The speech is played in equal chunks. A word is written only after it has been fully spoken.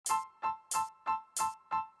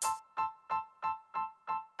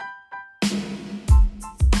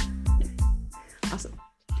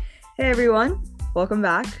Hey everyone, welcome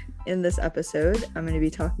back. In this episode, I'm going to be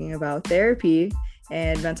talking about therapy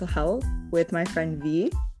and mental health with my friend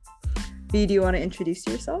V. V, do you want to introduce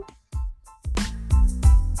yourself? Hi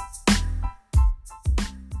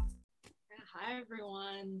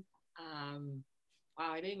everyone. Wow,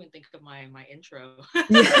 I didn't even think of my intro.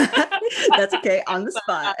 Yeah, that's okay. On the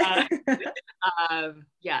spot.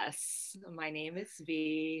 Yes, my name is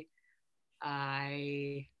V.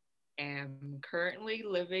 I am currently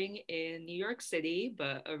living in New York City,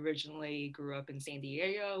 but originally grew up in San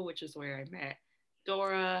Diego, which is where I met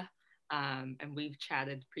Dora. And we've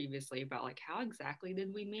chatted previously about like how exactly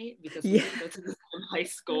did we meet, because we Yeah. didn't go to the same high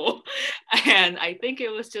school. And I think it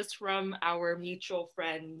was just from our mutual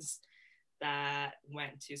friends that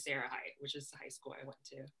went to Sarah High, which is the high school I went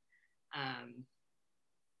to. Um,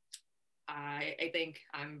 I think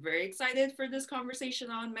I'm very excited for this conversation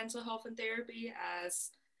on mental health and therapy, as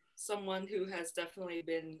someone who has definitely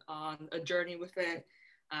been on a journey with it,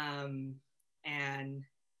 and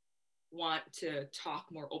want to talk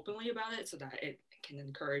more openly about it so that it can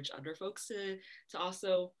encourage other folks to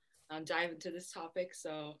also dive into this topic.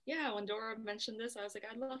 So yeah, when Dora mentioned this, I was like,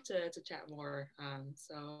 I'd love to chat more.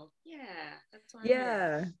 So yeah, that's why I'm here.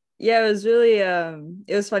 Yeah. Yeah, it was really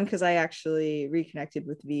it was fun because I actually reconnected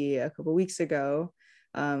with V a couple weeks ago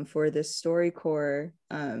for this StoryCorps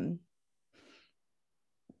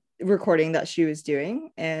recording that she was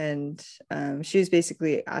doing, and she was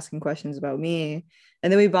basically asking questions about me,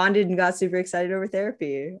 and then we bonded and got super excited over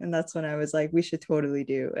therapy, and that's when I was like, we should totally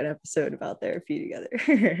do an episode about therapy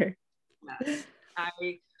together. Yes.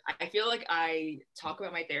 I feel like I talk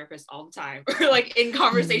about my therapist all the time, or like in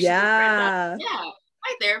conversations with friends. Yeah. Yeah,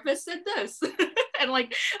 my therapist said this, and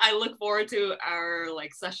like I look forward to our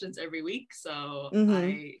like sessions every week. So Mm-hmm.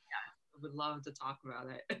 I would love to talk about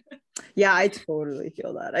it. Yeah, I totally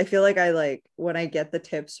feel that. I feel like I like when I get the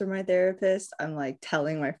tips from my therapist, I'm like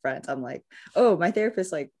telling my friends, I'm like, oh, my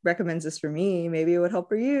therapist like recommends this for me. Maybe it would help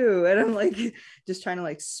for you. And I'm like just trying to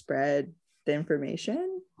like spread the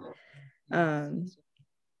information. Um, Yes.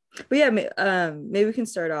 but yeah, maybe we can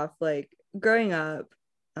start off like growing up.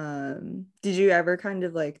 Did you ever kind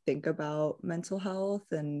of like think about mental health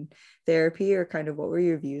and therapy, or kind of what were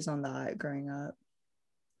your views on that growing up?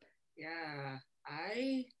 Yeah,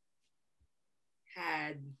 I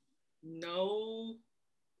had no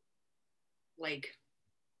like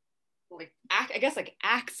I guess like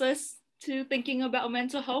access to thinking about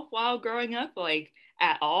mental health while growing up, like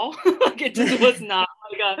at all. Like it just was not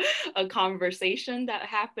like a conversation that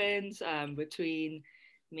happened between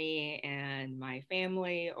me and my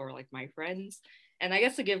family or like my friends. And I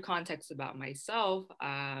guess to give context about myself,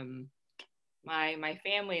 my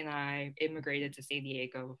family and I immigrated to San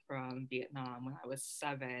Diego from Vietnam when I was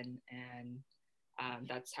 7, and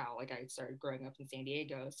that's how like I started growing up in San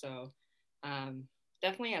Diego. So um,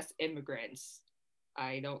 definitely as immigrants,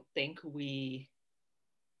 I don't think we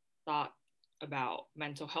thought about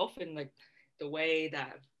mental health in like the way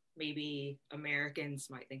that maybe Americans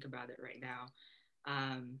might think about it right now.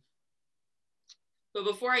 Um, but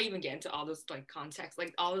before I even get into all this like context,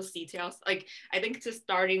 like all those details, like I think just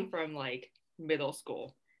starting from like middle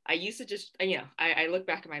school, I used to just, I look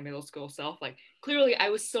back at my middle school self, like clearly I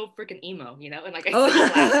was so freaking emo, and like I still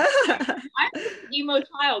laugh. Oh. I'm an emo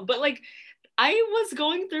child, but like I was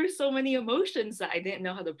going through so many emotions that I didn't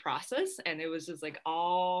know how to process. And it was just like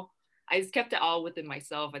I just kept it all within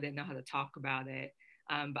myself. I didn't know how to talk about it.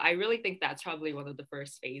 But I really think that's probably one of the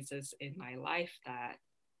first phases in my life that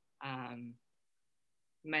um,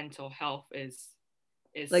 mental health is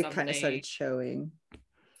Like kind of something started showing.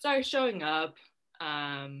 started showing up.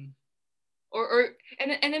 Or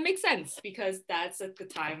and it makes sense because that's at the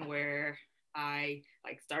time where I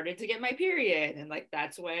like started to get my period, and like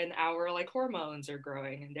that's when our like hormones are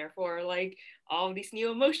growing, and therefore like all of these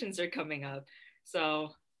new emotions are coming up. So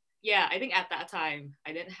yeah, I think at that time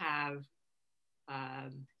I didn't have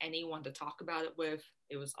anyone to talk about it with.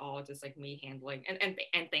 It was all just like me handling,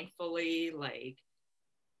 and thankfully like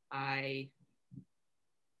I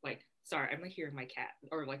like sorry, I'm like hearing my cat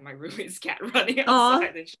or like my roommate's cat running Oh,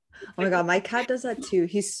 outside, and oh my God, my cat does that too.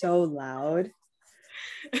 He's so loud.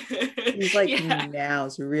 He's like yeah,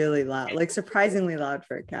 meows really loud, like surprisingly loud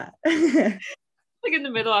for a cat. like in the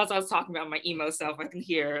middle as I was talking about my emo self, I can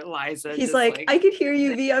hear Liza He's just like, like I could hear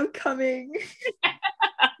you, V, I'm coming.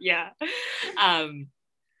 yeah. Um,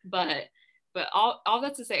 but all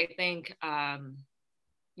that to say, I think I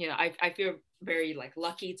feel very like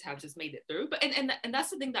lucky to have just made it through. But and that's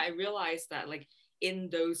the thing that I realized, that like in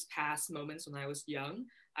those past moments when I was young,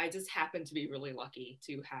 I just happened to be really lucky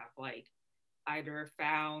to have like either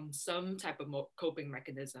found some type of coping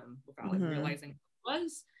mechanism without like Mm-hmm. realizing what it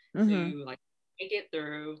was, Mm-hmm. to like make it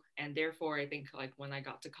through. And therefore I think like when I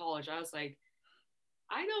got to college, I was like,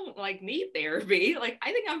 I don't like need therapy. Like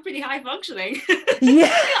I think I'm pretty high functioning.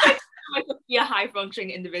 Yeah. I like to be a high functioning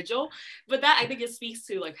individual. But that I think it speaks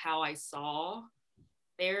to like how I saw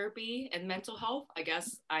therapy and mental health. I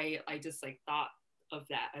guess I just like thought of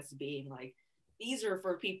that as being like, these are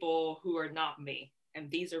for people who are not me, and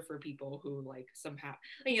these are for people who like somehow,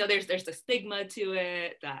 you know, there's a stigma to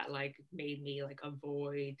it that like made me like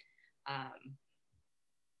avoid um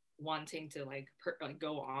wanting to like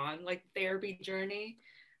go on like therapy journey.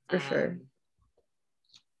 For sure. um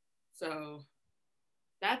so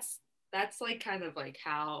that's like kind of like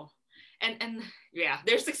how, and yeah,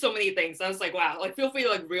 there's like so many things. I was like, wow, like feel free to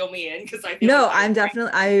like reel me in because I feel like No, I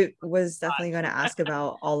I was definitely going to ask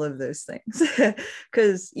about all of those things.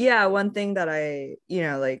 Because, yeah, one thing that I,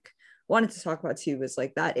 like wanted to talk about too was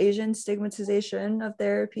like that Asian stigmatization of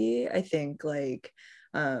therapy. I think like,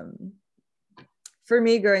 um, for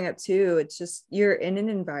me growing up too, it's just you're in an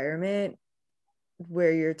environment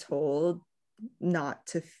where you're told not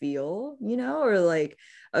to feel, or like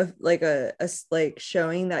like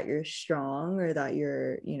showing that you're strong or that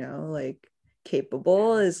you're, like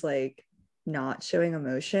capable is like not showing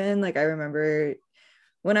emotion. Like I remember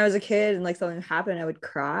when I was a kid and like something happened, I would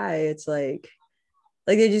cry. It's like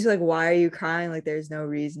they just like, why are you crying? Like there's no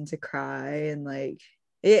reason to cry. And like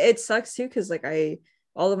it sucks too, because like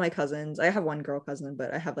all of my cousins, I have one girl cousin,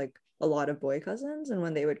 but I have like a lot of boy cousins, and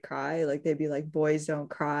when they would cry, like they'd be like, boys don't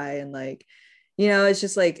cry. And like, it's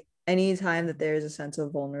just like anytime that there's a sense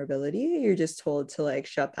of vulnerability, you're just told to like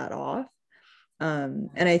shut that off. And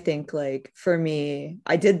I think like for me,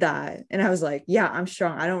 I did that and I was like, yeah, I'm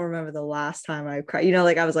strong. I don't remember the last time I cried,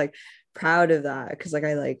 like I was like proud of that, because like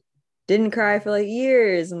I like didn't cry for like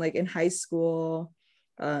years. And like in high school,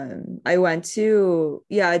 I went to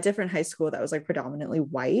a different high school that was like predominantly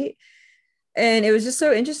white. And it was just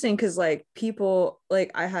so interesting because like people,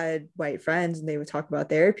 like I had white friends and they would talk about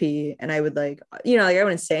therapy, and I would like, like I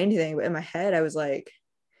wouldn't say anything, but in my head I was like,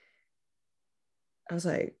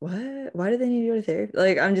 what? Why do they need to go to therapy?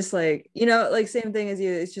 Like, I'm just like, like same thing as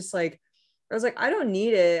you. It's just like, I was like, I don't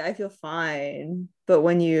need it. I feel fine. But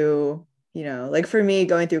when like for me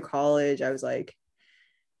going through college, I was like,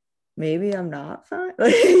 maybe I'm not fine.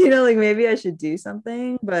 Like, like maybe I should do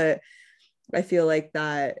something. But I feel like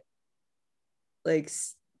that, like,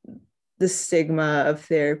 the stigma of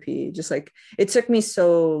therapy, just like, it took me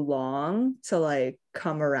so long to like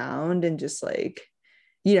come around and just like,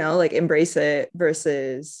 like embrace it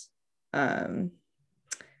versus um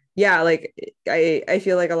like I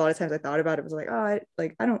feel like a lot of times I thought about it was like, oh,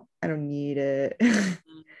 I don't need it.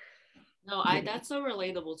 No, I that's so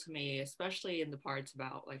relatable to me, especially in the parts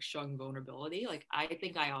about like showing vulnerability. Like I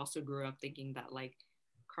think I also grew up thinking that like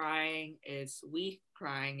crying is weak,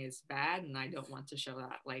 crying is bad, and I don't want to show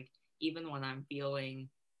that. Like even when I'm feeling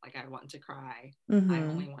like I want to cry, I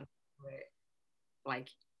only want to do it like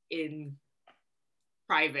in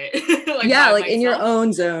private, like Yeah, by like in your myself.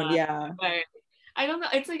 own zone. Yeah. But I don't know.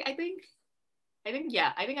 It's like I think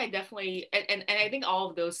yeah, I think I definitely and I think all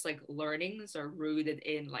of those like learnings are rooted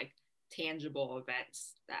in like tangible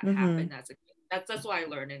events that Mm-hmm. happen as a kid. That's what I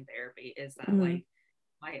learned in therapy is that Mm-hmm. like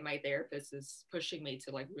my therapist is pushing me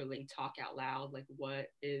to like really talk out loud like what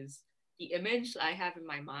is the image I have in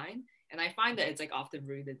my mind. And I find that it's like often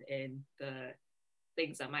rooted in the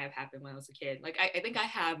things that might have happened when I was a kid. Like I think I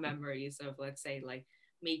have memories of, let's say, like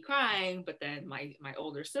me crying, but then my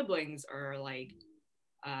older siblings are like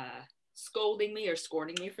scolding me or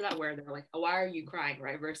scorning me for that, where they're like, oh, why are you crying,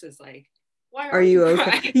 right? Versus like, why Are aren't you you okay?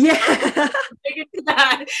 crying? Yeah. Into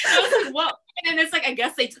that. And I was like, well, and then it's like I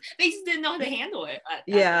guess they just didn't know how to handle it at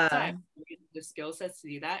that Yeah. time. The skill sets to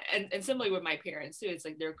do that, and similarly with my parents too. It's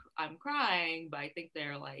like I'm crying, but I think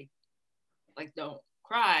they're like don't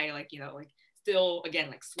cry, like like still again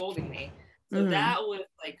like scolding me. So Mm-hmm. that was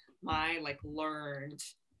like my like learned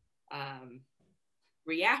um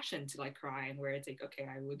reaction to like crying, where it's like, okay,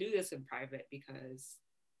 I will do this in private because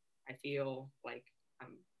I feel like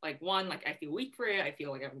I'm like, one, like I feel weak for it, I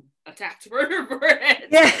feel like I'm attacked murder for it.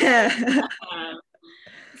 Yeah. um,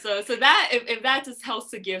 so that if that just helps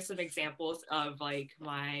to give some examples of like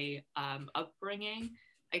my upbringing.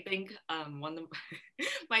 I think one of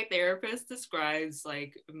my therapist describes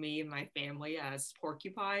like me and my family as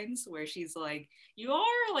porcupines, where she's like, you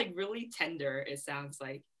are like really tender, it sounds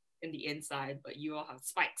like, in the inside, but you all have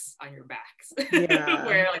spikes on your backs. Yeah.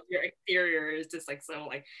 Where like your exterior is just like so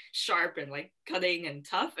like sharp and like cutting and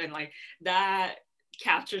tough, and like that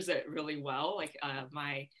captures it really well. Like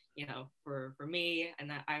my for me,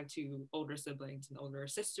 and I have two older siblings, an older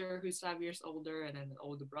sister who's 5 years older, and then an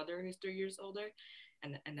older brother who's 3 years older.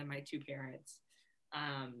 and then my two parents.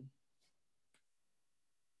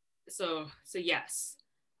 So yes,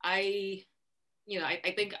 I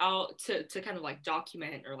I think I'll to kind of like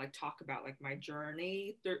document or like talk about like my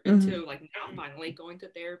journey into like now finally going to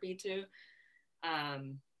therapy too.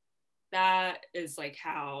 That is like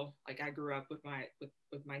how like I grew up with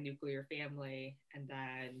my nuclear family, and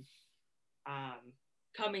then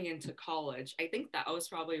coming into college, I think that was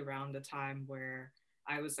probably around the time where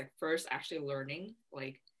I was like first actually learning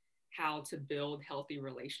like how to build healthy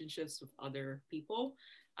relationships with other people,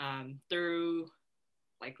 through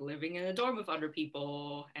like living in a dorm with other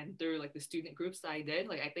people and through like the student groups that I did.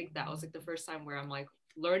 Like I think that was like the first time where I'm like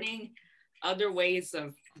learning other ways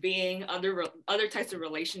of being, other types of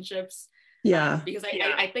relationships. Yeah. Because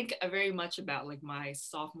I think very much about like my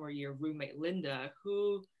sophomore year roommate Linda,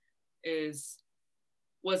 who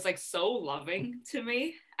was like so loving to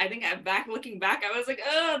me. I think looking back, I was like,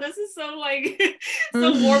 oh, this is so like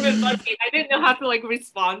so warm and fuzzy. I didn't know how to like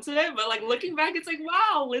respond to it, but like looking back, it's like,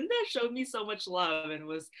 wow, Linda showed me so much love and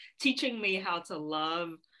was teaching me how to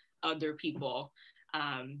love other people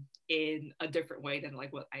in a different way than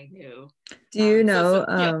like what I knew. Do you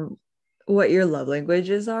know what your love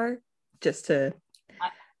languages are? Just to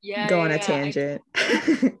go on a tangent.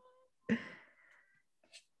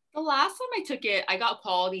 The last time I took it, I got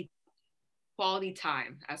quality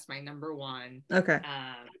time as my number one. Okay.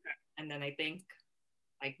 And then I think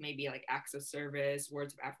like maybe like acts of service,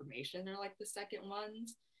 words of affirmation are like the second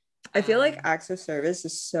ones. I feel like acts of service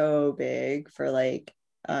is so big for like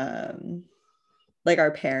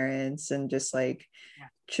our parents, and just like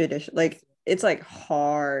tradition, like it's like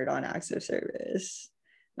hard on acts of service.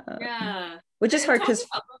 Which is hard because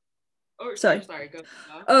sorry, go.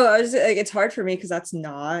 Oh, I was like, it's hard for me because that's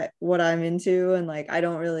not what I'm into, and like I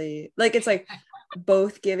don't really like, it's like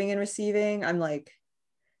both giving and receiving. I'm like,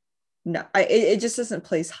 no, it just doesn't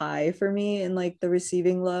place high for me in like the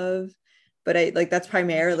receiving love. But I like, that's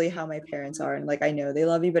primarily how my parents are, and like I know they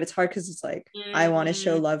love me, but it's hard because it's like I want to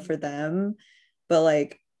show love for them, but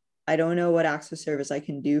like I don't know what acts of service I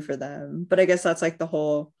can do for them. But I guess that's like the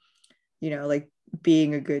whole, like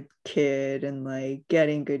being a good kid and like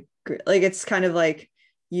getting good, like it's kind of like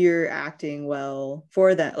you're acting well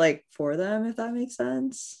for them, if that makes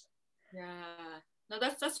sense. No,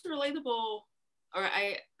 that's relatable. Or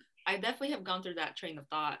I definitely have gone through that train of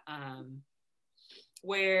thought,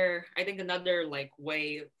 where I think another like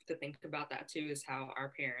way to think about that too is how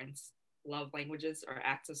our parents love languages or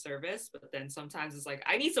acts of service, but then sometimes it's like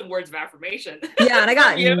I need some words of affirmation. Yeah, and I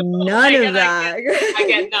got none of that. I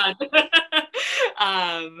get none.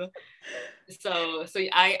 So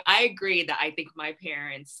I agree that I think my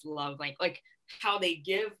parents love like how they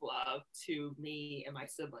give love to me and my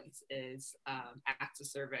siblings is acts of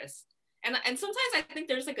service, and sometimes I think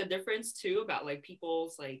there's like a difference too about like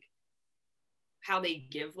people's like how they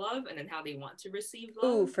give love and then how they want to receive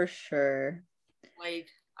love. Oh, for sure. Like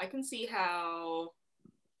I can see how,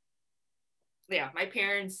 my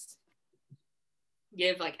parents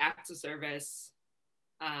give like acts of service.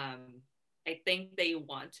 I think they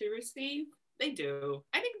want to receive. They do.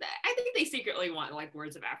 I think they secretly want like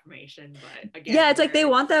words of affirmation, but again, it's like they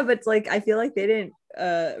want that, but it's like I feel like they didn't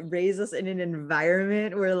raise us in an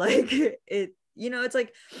environment where like it, it's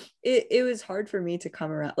like it was hard for me to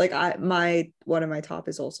come around. Like one of my top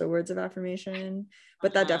is also words of affirmation,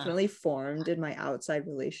 but that definitely formed in my outside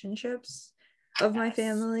relationships of my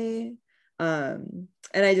family. And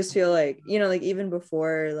I just feel like, like even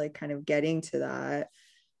before like kind of getting to that,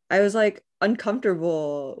 I was like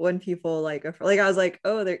uncomfortable when people like I was like,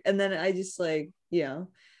 oh, they're, and then I just like, so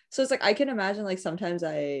it's like I can imagine like sometimes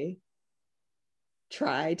I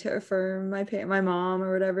try to affirm my mom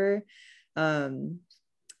or whatever,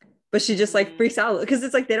 but she just like freaks out because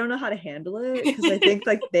it's like they don't know how to handle it, because I think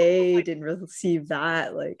like they didn't receive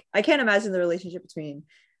that. Like I can't imagine the relationship between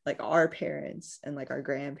like our parents and like our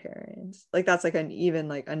grandparents, like that's like an even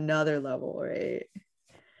like another level, right?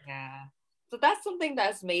 So that's something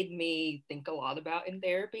that's made me think a lot about in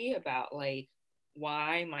therapy, about like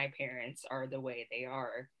why my parents are the way they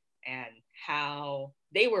are and how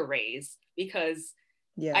they were raised, because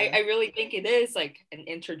I really think it is like an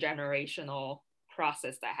intergenerational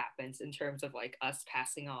process that happens in terms of like us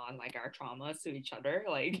passing on like our traumas to each other.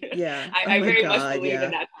 Like I very much believe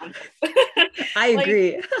in that concept. I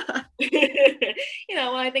agree. When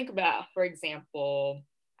I think about, for example,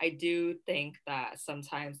 I do think that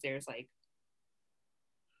sometimes there's like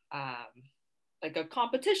a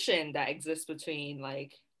competition that exists between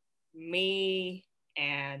like me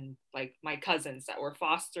and like my cousins that were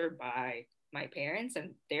fostered by my parents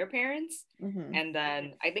and their parents. And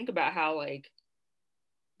then I think about how like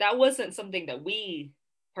that wasn't something that we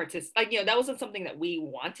like, that wasn't something that we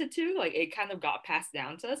wanted to, like, it kind of got passed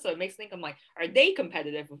down to us. So it makes me think, I'm like, are they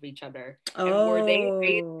competitive with each other? And were Oh,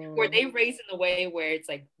 they raised in a way where it's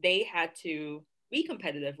like they had to be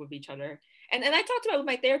competitive with each other? And I talked about with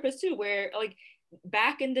my therapist too, where like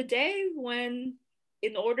back in the day, when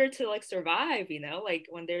in order to like survive, like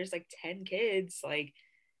when there's like 10 kids, like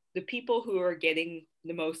the people who are getting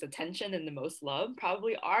the most attention and the most love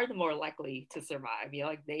probably are the more likely to survive.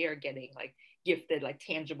 Like they are getting like gifted like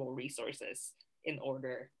tangible resources in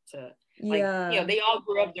order to, like, yeah. they all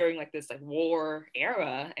grew up during like this like war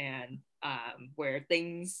era, and where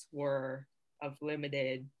things were of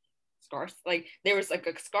limited scarce, like there was like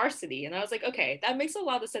a scarcity. And I was like, okay, that makes a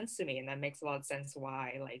lot of sense to me, and that makes a lot of sense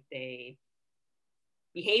why like they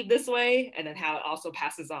behave this way, and then how it also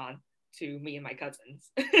passes on to me and my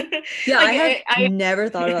cousins. Yeah, I Like had I never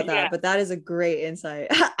thought about yeah, that, but that is a great insight.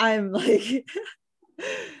 I'm like,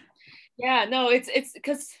 yeah, no, it's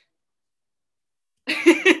because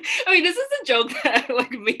I mean, this is a joke that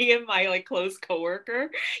like me and my like close coworker,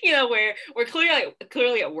 where we're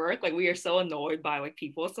clearly at work, like we are so annoyed by like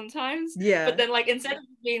people sometimes. But yeah. then like instead of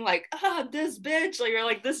being like, this bitch, like you're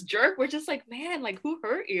like this jerk, we're just like, man, like who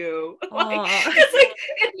hurt you? Like Aw. it's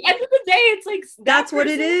like at the end of the day, it's like that That's what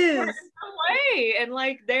it person was hurt is. in some way. And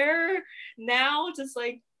like they're now just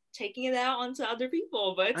like taking it out onto other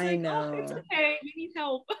people. But it's I like, oh, it's know. okay, we need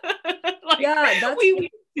help. Like Yeah, that's we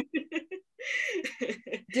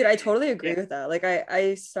dude, I totally agree yeah. with that. Like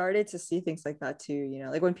I started to see things like that too,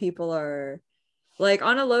 like when people are like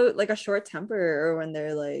on a low, like a short temper, or when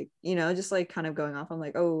they're like, just like kind of going off, I'm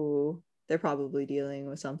like, oh, they're probably dealing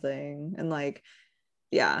with something. And like,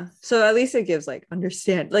 yeah. So at least it gives like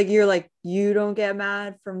understand, like you're like, you don't get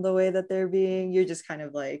mad from the way that they're being. You're just kind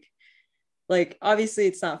of like obviously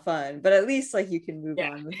it's not fun, but at least like you can move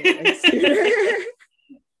Yeah. on with it like sooner.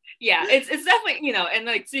 Yeah, it's definitely, and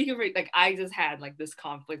like speaking of like I just had like this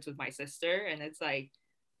conflict with my sister, and it's like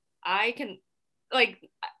I can like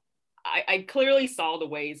I clearly saw the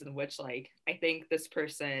ways in which like I think this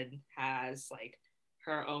person has like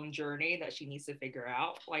her own journey that she needs to figure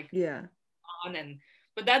out like Yeah. on, and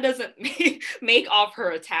but that doesn't make off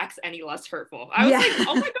her attacks any less hurtful. I was Yeah. like,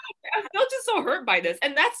 oh my god, I felt just so hurt by this.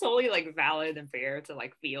 And that's totally like valid and fair to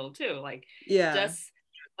like feel too. Like Yeah. just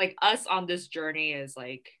like us on this journey is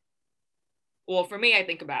like, well, for me, I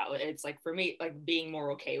think about it, it's like for me, like being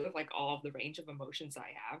more okay with like all of the range of emotions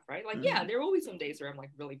I have, right? Like, yeah, Mhm. there will be some days where I'm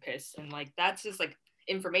like really pissed, and like that's just like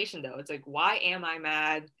information though. It's like, why am I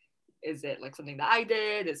mad? Is it like something that I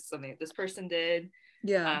did? Is it something that this person did?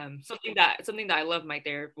 Yeah. Something that I love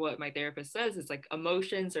what my therapist says is like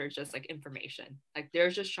emotions are just like information. Like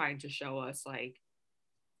they're just trying to show us like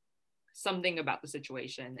something about the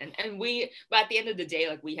situation, and but at the end of the day,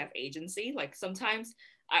 like we have agency. Like sometimes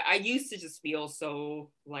I used to just feel so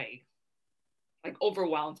like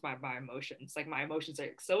overwhelmed by my emotions. Like my emotions are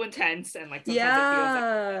like, so intense, and like sometimes it feels like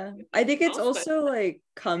Yeah. I think it's else, but also like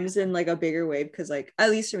yeah, comes in like a bigger wave because like at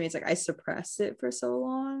least for me it's like I suppressed it for so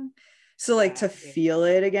long. So like yeah, to feel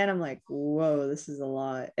it again, I'm like, whoa, this is a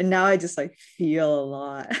lot. And now I just like feel a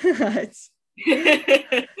lot. It's,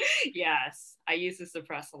 yeah. Yes, I used to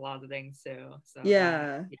suppress a lot of things too, so that,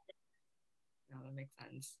 yeah. yeah, no, that makes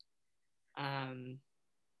sense. um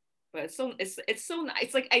but it's so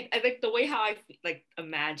nice. Like I like the way how I like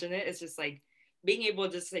imagine it is just like being able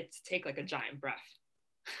to just like to take like a giant breath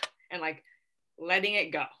and like letting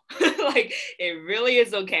it go. Like it really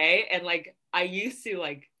is okay. And like I used to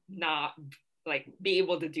like not like be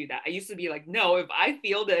able to do that. I used to be like, no, if I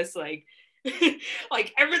feel this, like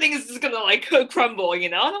like everything is just gonna like crumble,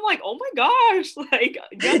 and I'm like, oh my gosh, like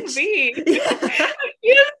young V.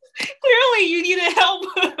 Yeah. Clearly you need help.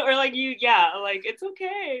 Or like yeah, like it's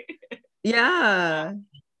okay. uh, Yeah.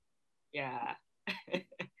 yeah.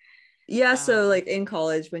 Yeah, so um like in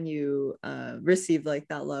college when you received like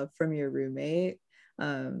that love from your roommate,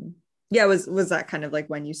 um yeah, was that kind of like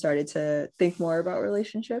when you started to think more about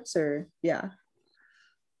relationships, or yeah.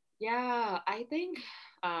 yeah, I think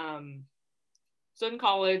so in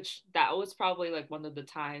college, that was probably like one of the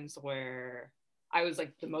times where I was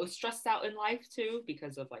like the most stressed out in life too,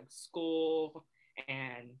 because of like school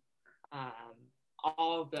and um,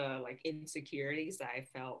 all of the like insecurities that I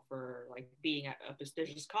felt for like being at a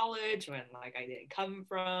prestigious college when like I didn't come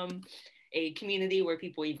from a community where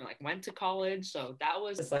people even like went to college. So that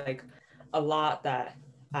was just like a lot that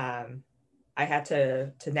I had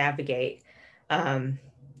to navigate. Um,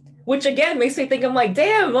 which again makes me think, I'm like,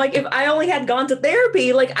 damn, like if I only had gone to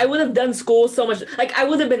therapy, like I would have done school so much, like I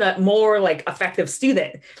would have been a more like effective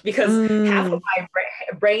student, because half of Mm, my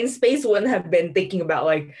brain space wouldn't have been thinking about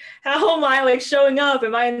like, how am I like showing up?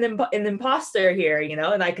 Am I an imposter here? You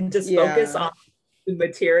know, and I can just focus on the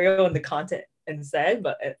material and the content instead.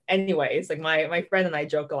 But anyways, like my friend and I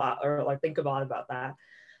joke a lot or like think a lot about that.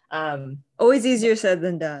 Always easier said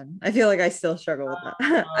than done. I feel like I still struggle with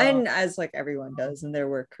that. And as like everyone does in their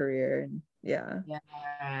work career. And yeah.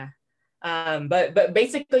 But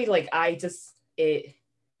basically like it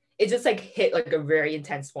just like hit like a very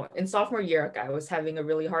intense point. In sophomore year, like, I was having a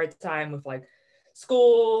really hard time with like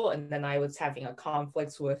school, and then I was having a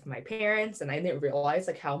conflict with my parents, and I didn't realize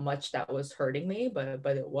like how much that was hurting me, but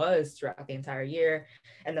it was throughout the entire year.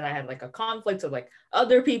 And then I had like a conflict with like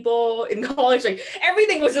other people in college. Like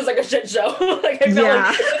everything was just like a shit show. Like I felt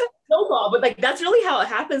like snowball, but like that's really how it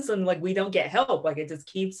happens when like we don't get help. Like it just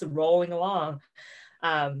keeps rolling along.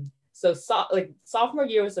 So like sophomore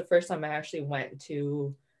year was the first time I actually went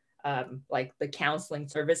to like the counseling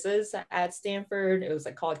services at Stanford. It was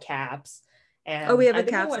like called CAPS. And we have a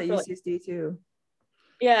CAPS at UCSD too.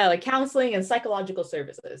 Yeah, like counseling and psychological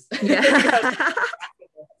services. Yeah.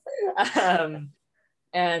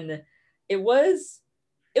 And it was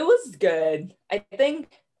good. I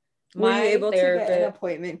think were you able to get an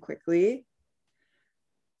appointment quickly?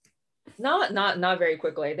 Not very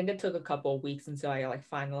quickly. I think it took a couple of weeks until I like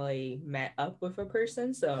finally met up with a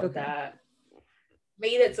person. So that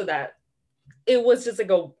made it so that it was just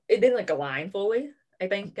like it didn't like align fully, I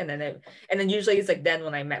think. And then usually it's like then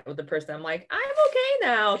when I met with the person, I'm like, I'm okay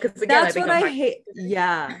now. Because again, that's what I hate.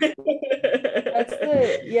 Yeah.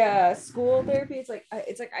 That's school therapy. It's like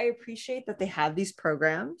I appreciate that they have these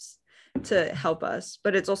programs to help us,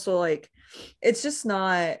 but it's also like it's just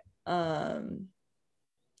not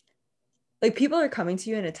like people are coming to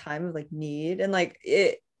you in a time of like need, and like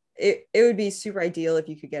it would be super ideal if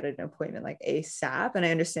you could get an appointment like ASAP. And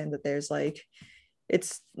I understand that there's like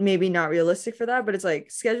it's maybe not realistic for that, but it's like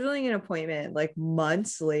scheduling an appointment like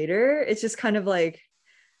months later, it's just kind of like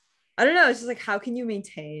I don't know, it's just like how can you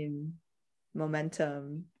maintain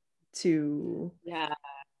momentum to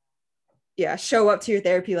show up to your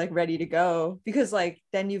therapy like ready to go, because like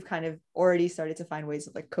then you've kind of already started to find ways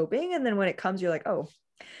of like coping, and then when it comes you're like, oh,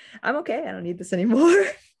 I'm okay, I don't need this anymore.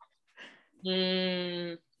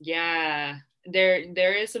 Yeah,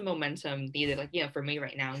 there is a momentum needed. Like, for me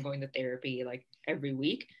right now, I'm going to therapy like every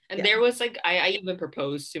week, and there was like I even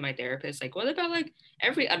proposed to my therapist like, what about like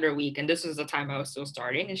every other week? And this was the time I was still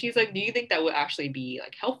starting, and she's like, do you think that would actually be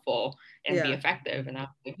like helpful and be effective? And I was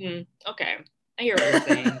like, okay, I hear what you're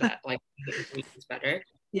saying, that like every week is better.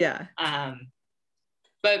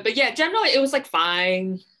 But yeah, generally it was like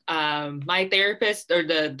fine. My therapist or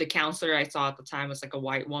the counselor I saw at the time was like a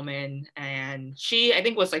white woman, and she I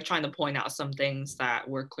think was like trying to point out some things that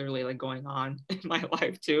were clearly like going on in my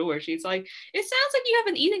life too, where she's like, it sounds like you have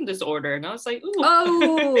an eating disorder. And I was like, ooh,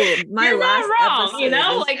 my you're last not wrong,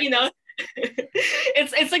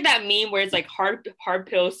 it's like that meme where it's like hard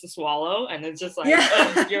pills to swallow, and it's just like,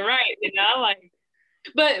 oh, you're right, like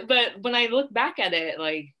but when I look back at it,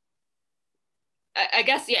 like I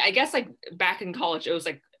guess like back in college it was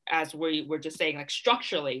like, as we were just saying, like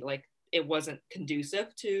structurally, like it wasn't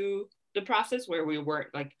conducive to the process, where we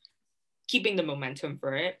weren't like keeping the momentum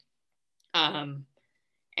for it. And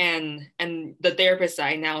the therapist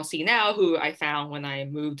I now see now, who I found when I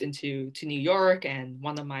moved to New York, and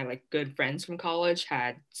one of my like good friends from college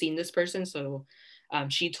had seen this person, so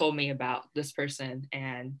she told me about this person,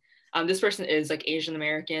 and this person is like Asian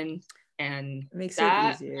American. And it makes it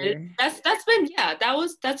easier.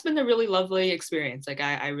 That's been a really lovely experience. Like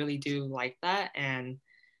I really do like that. And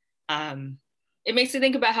it makes me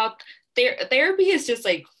think about how therapy is just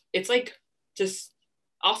like, it's like just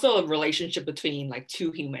also a relationship between like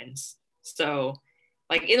two humans. So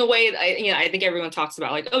like in a way, I think everyone talks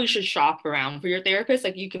about like, oh, you should shop around for your therapist.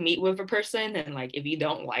 Like you can meet with a person, and like if you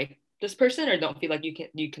don't like this person or don't feel like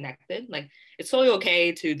you connected, like it's totally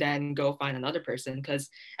okay to then go find another person, because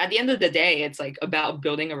at the end of the day it's like about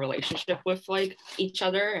building a relationship with like each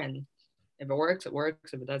other, and if it works, it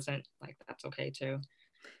works. If it doesn't, like that's okay too.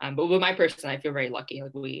 But with my person, I feel very lucky.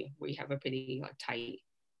 Like we have a pretty like tight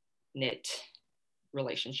knit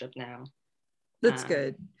relationship now. That's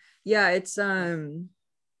good. Yeah, it's so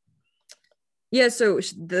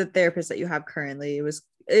the therapist that you have currently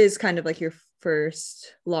is kind of like your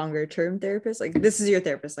first longer term therapist. Like this is your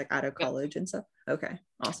therapist like out of college and stuff. Okay,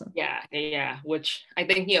 awesome. Yeah, which I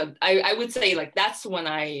think I would say like that's when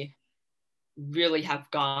I really have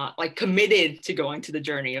got like committed to going to the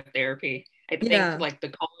journey of therapy. I think like the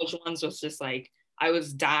college ones was just like I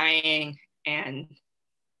was dying and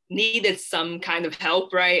needed some kind of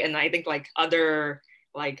help, right? And I think like other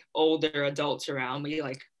like older adults around me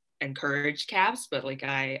like encourage CAPS, but like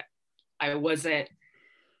I wasn't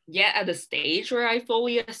yet at the stage where I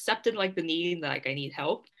fully accepted like the need, like I need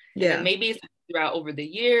help. And then maybe throughout over the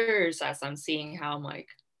years, as I'm seeing how I'm like,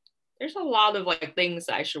 there's a lot of like things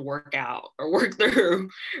that I should work out or work through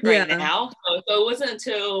right now. So it wasn't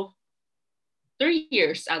until 3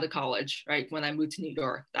 years out of college, right, when I moved to New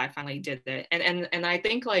York, that I finally did it. And I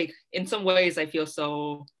think like in some ways I feel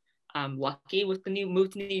so lucky with the new move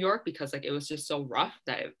to New York, because like it was just so rough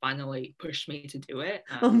that it finally pushed me to do it.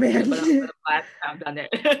 Oh man, but I'm glad I've done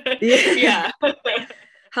it. Yeah.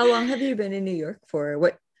 How long have you been in New York for?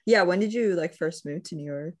 When did you like first move to New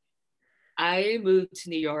York? I moved to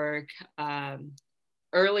New York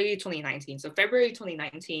early 2019, so February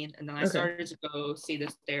 2019, and then I started to go see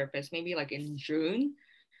this therapist maybe like in June.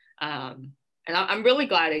 And I'm really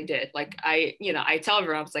glad I did. Like I tell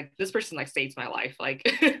everyone, I was like, this person like saves my life. Like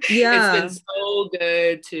it's been so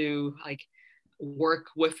good to like work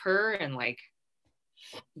with her and like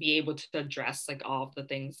be able to address like all of the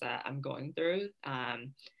things that I'm going through.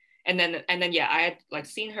 And then I had like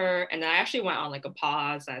seen her, and then I actually went on like a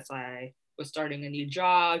pause as I was starting a new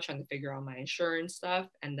job, trying to figure out my insurance stuff.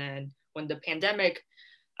 And then when the pandemic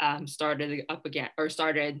started up again, or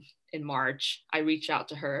started in March, I reached out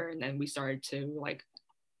to her, and then we started to like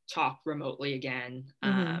talk remotely again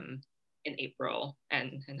in April,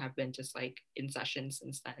 and have been just like in session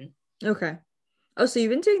since then. Okay. Oh, so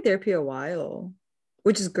you've been doing therapy a while,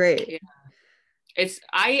 which is great. Yeah. It's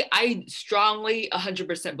I strongly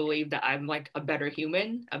 100% believe that I'm like a better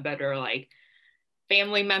human, a better like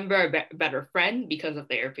family member, a better friend because of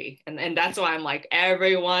therapy. And that's why I'm like,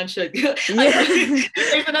 everyone should. There's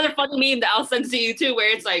another funny meme that I'll send to you too,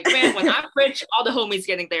 where it's like, man, when I'm rich, all the homies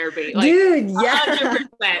getting therapy. Like, dude, 100%.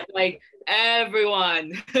 Like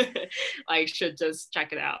everyone like should just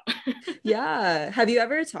check it out. Yeah. Have you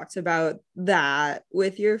ever talked about that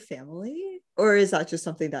with your family? Or is that just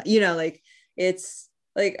something that, like, it's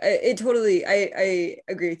like, it totally, I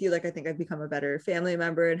agree with you. Like, I think I've become a better family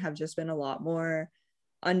member and have just been a lot more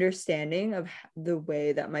understanding of the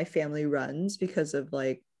way that my family runs because of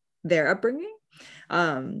like their upbringing.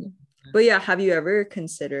 But yeah, have you ever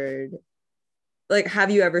considered, like,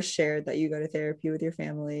 have you ever shared that you go to therapy with your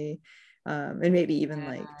family? And maybe even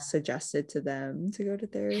like suggested to them to go to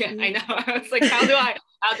therapy? Yeah, I know. I was like, how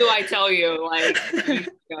do I tell you? Like, you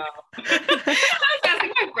go. I was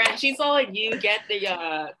asking my friend. She's all like, you get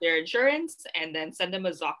their insurance and then send them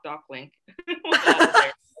a ZocDoc link.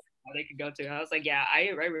 They could go to. I was like, yeah, I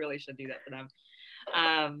really should do that for them.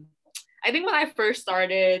 I think when I first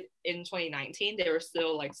started in 2019, there were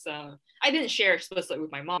still like some, I didn't share explicitly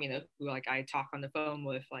with my mom, who like I talk on the phone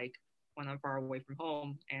with like when I'm far away from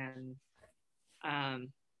home. And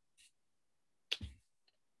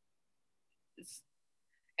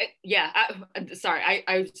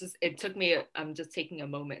it took me, I'm just taking a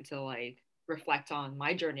moment to like reflect on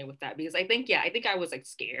my journey with that, because I think I was like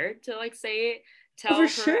scared to like tell her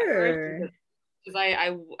sure, because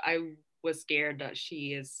I was scared that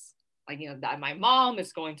she is like, that my mom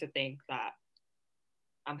is going to think that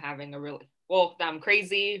I'm having that I'm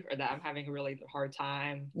crazy, or that I'm having a really hard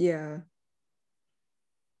time. Yeah.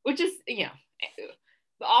 Which is,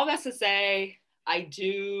 but all that's to say, I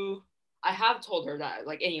have told her that,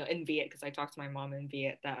 like, in Viet, because I talked to my mom in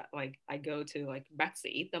Viet, that like I go to like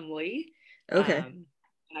Betsy Thumb Lee. Okay. And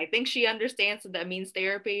I think she understands that means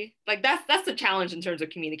therapy. Like that's the challenge in terms of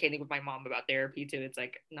communicating with my mom about therapy too. It's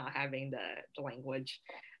like not having the language.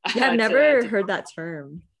 Yeah, I've never heard that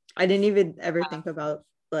term. I didn't even ever think about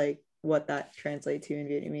like what that translates to in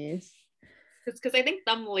Vietnamese. Because I think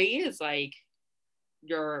Thumb Lee is like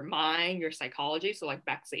your mind, your psychology. So like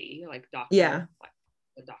Betsy, like doctor, like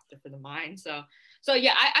the doctor for the mind. So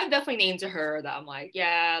yeah, I've definitely named to her that I'm like,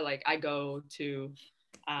 yeah, like I go to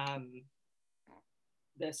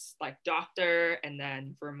this like doctor. And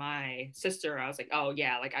then for my sister, I was like, oh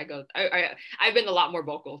yeah, like I've been a lot more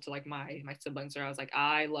vocal to like my siblings, where I was like,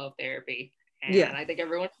 I love therapy, and I think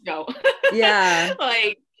everyone should go. Yeah.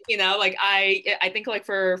 Like, like I think like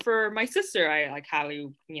for my sister, I like highly,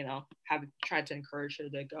 have tried to encourage her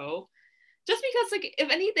to go, just because like,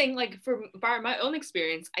 if anything, like for my own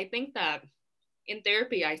experience, I think that in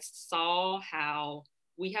therapy I saw how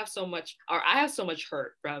I have so much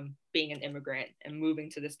hurt from being an immigrant and moving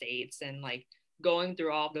to the States and like going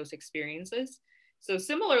through all of those experiences. So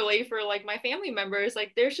similarly for like my family members,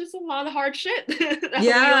 like there's just a lot of hard shit that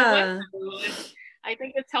we all went through. And I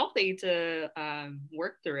think it's healthy to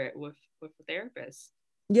work through it with a therapist.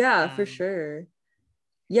 Yeah, for sure.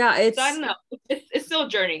 Yeah, so I don't know. It's still a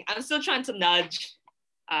journey. I'm still trying to nudge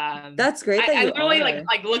That's great that I you literally are.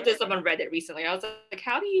 like looked this up on Reddit recently. I was like,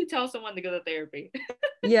 how do you tell someone to go to therapy?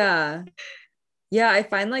 Yeah. Yeah, I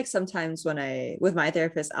find like sometimes when I with my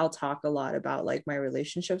therapist, I'll talk a lot about like my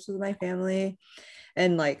relationships with my family,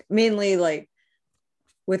 and like mainly like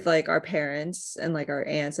with like our parents and like our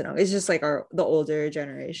aunts and uncles. It's just like our the older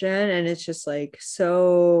generation, and it's just like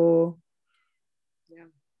so Yeah.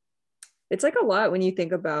 it's like a lot when you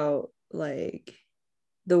think about like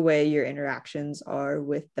the way your interactions are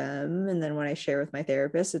with them. And then when I share with my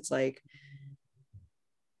therapist, it's like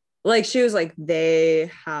she was like,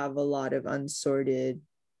 they have a lot of unsorted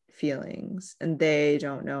feelings and they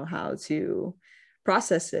don't know how to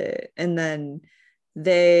process it. And then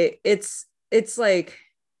it's like,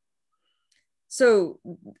 so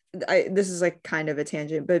this is like kind of a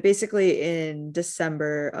tangent, but basically in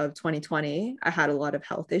December of 2020, I had a lot of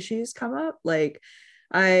health issues come up. Like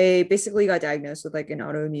I basically got diagnosed with like an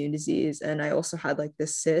autoimmune disease, and I also had like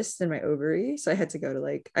this cyst in my ovary. So I had to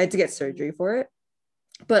get surgery for it.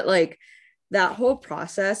 But like that whole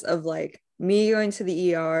process of like me going to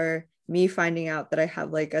the ER, me finding out that I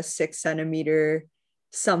have like a 6 centimeter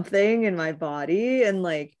something in my body, and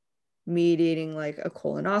like me needing like a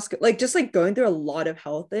colonoscopy, like just like going through a lot of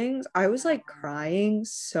health things. I was like crying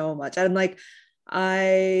so much. And like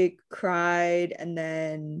I cried, and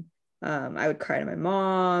then I would cry to my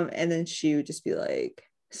mom, and then she would just be like,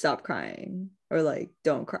 stop crying, or like,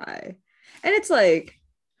 don't cry. And it's like,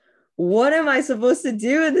 what am I supposed to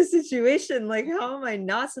do in this situation? Like, how am I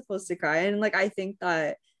not supposed to cry? And like, I think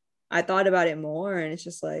that I thought about it more, and it's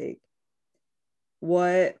just like,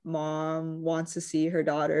 what mom wants to see her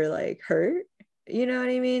daughter like hurt? You know what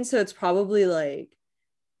I mean? So it's probably like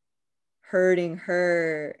hurting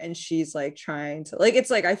her, and she's like trying to, like, it's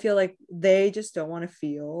like, I feel like they just don't want to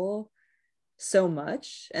feel so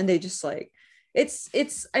much, and they just like,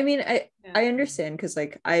 I mean, I understand, because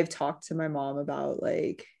like I've talked to my mom about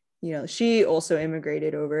like, she also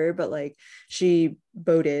immigrated over, but like she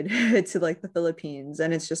boated to like the Philippines,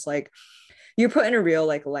 and it's just like you're put in a real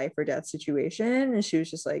like life or death situation. And she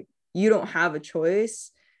was just like, you don't have a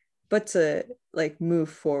choice but to like move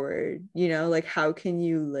forward, like how can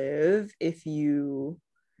you live if you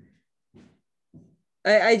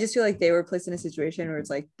I just feel like they were placed in a situation where it's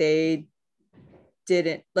like they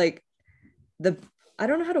didn't like the I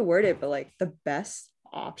don't know how to word it, but like the best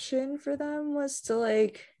option for them was to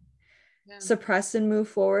like suppress and move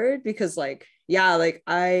forward. Because like, yeah, like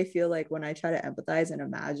I feel like when I try to empathize and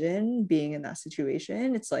imagine being in that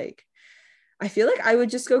situation, it's like I feel like I would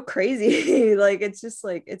just go crazy. Like it's just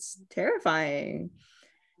like, it's terrifying.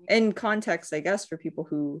 In context, I guess, for people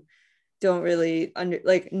who don't really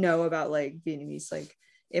know about like Vietnamese like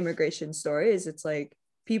immigration stories, it's like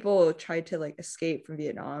people tried to like escape from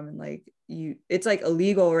Vietnam, and like it's like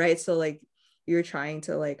illegal, right? So like you're trying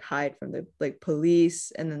to like hide from the like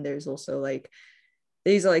police, and then there's also like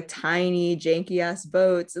these are like tiny janky ass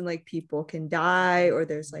boats, and like people can die, or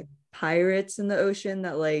there's like pirates in the ocean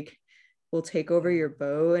that like will take over your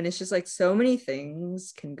boat, and it's just like so many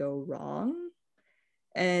things can go wrong.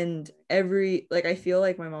 And I feel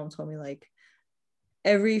like my mom told me like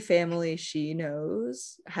every family she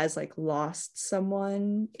knows has like lost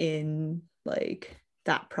someone in like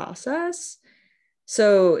that process.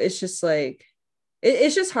 So it's just like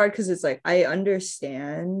it's just hard, because it's like I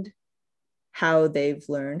understand how they've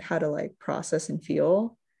learned how to like process and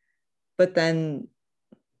feel, but then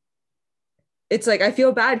it's like I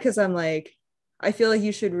feel bad, because I'm like, I feel like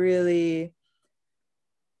you should really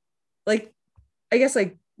like, I guess,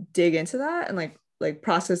 like dig into that and like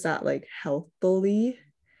process that like healthily,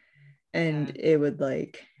 and it would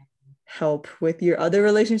like help with your other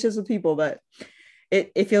relationships with people. But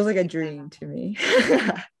it feels like a dream to me.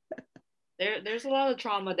 There's a lot of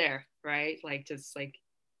trauma there, right? Like just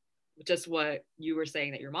what you were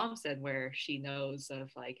saying that your mom said, where she knows of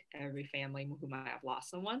like every family who might have lost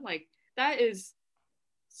someone. Like that is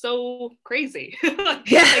so crazy. Like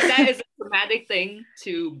that is a traumatic thing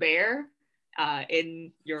to bear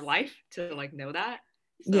in your life, to like know that.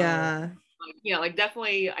 So Yeah. like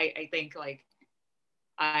definitely I think like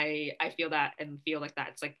I feel that, and feel like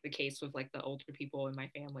that's like the case with like the older people in my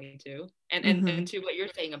family too. And to what you're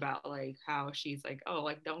saying about like how she's like, oh,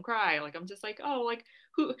 like don't cry, like I'm just like, oh, like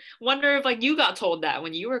who wonder if like you got told that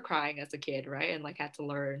when you were crying as a kid, right? And like had to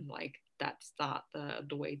learn like that's not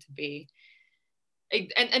the way to be.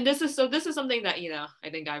 And this is something that I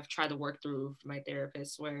think I've tried to work through with my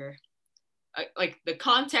therapist, where like the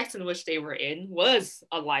context in which they were in was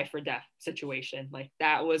a life or death situation. Like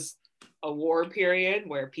that was a war period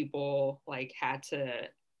where people like had to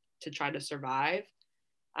try to survive.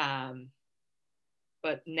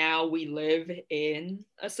 but now we live in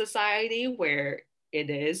a society where it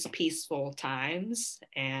is peaceful times,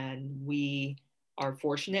 and we are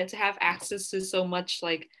fortunate to have access to so much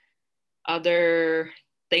like other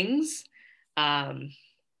things. um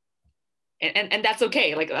and that's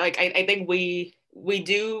okay. I think we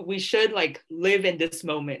should like live in this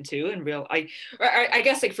moment too, and real like, I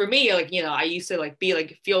guess like for me, like, you know, I used to like be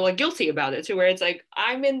like feel like guilty about it too, where it's like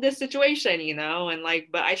I'm in this situation, you know, and like,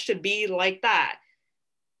 but I should be like that.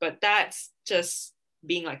 But that's just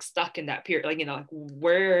being like stuck in that period, like, you know, like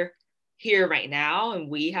we're here right now and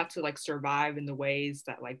we have to like survive in the ways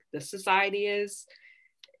that like the society is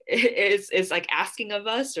like asking of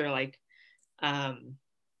us, or like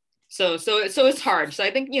so it's hard. So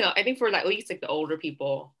I think, you know, I think for at least like the older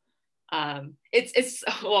people, it's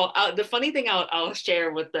well, the funny thing I'll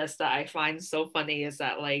share with this that I find so funny is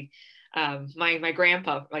that like my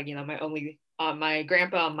grandpa, like, you know, my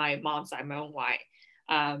grandpa on my mom's side, my own white,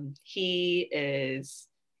 he is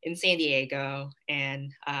in San Diego,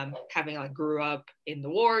 and having like grew up in the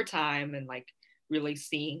wartime and like really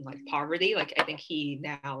seeing like poverty, like I think he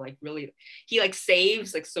now like really, he like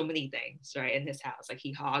saves like so many things right in his house, like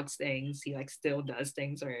he hogs things, he like still does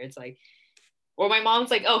things where it's like, or my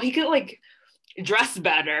mom's like, oh, he could like dress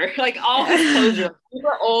better, like all his clothes are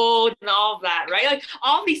super old and all of that, right? Like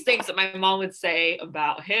all these things that my mom would say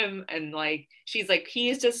about him, and like she's like,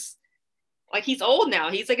 he's just like, he's old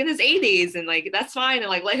now, he's like in his 80s, and like that's fine, and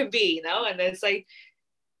like let him be, you know. And it's like,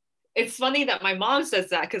 it's funny that my mom says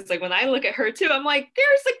that, because like when I look at her too, I'm like,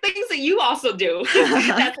 there's like things that you also do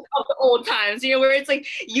that's of the old times, you know, where it's like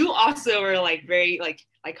you also are like very like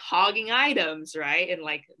hogging items, right? And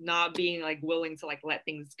like not being like willing to like let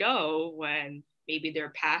things go when maybe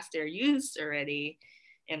they're past their use already.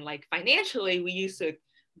 And like financially, we used to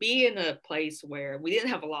be in a place where we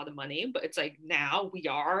didn't have a lot of money, but it's like now we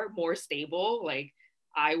are more stable. Like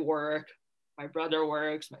I work, my brother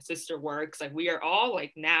works, my sister works, like we are all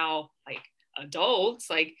like now like adults.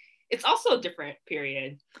 Like it's also a different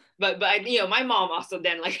period. But you know, my mom also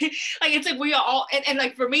then like like it's like we all, and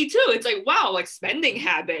like for me too, it's like wow, like spending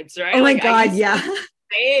habits, right? Oh my Like God, yeah.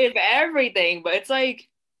 save everything, but it's like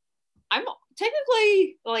I'm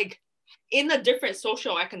technically like in a different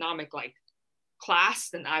social economic like class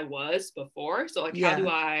than I was before. So like how do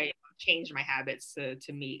I change my habits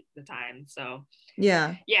to meet the time? So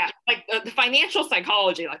yeah, like the financial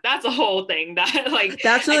psychology, like that's a whole thing that like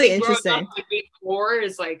that's really interesting. Up, like, before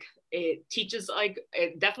is like it teaches, like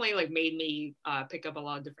it definitely like made me pick up a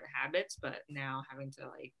lot of different habits, but now having to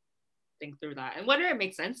like think through that and whether it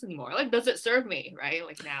makes sense anymore, like does it serve me, right?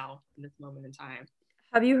 Like now in this moment in time.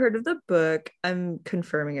 Have you heard of the book? I'm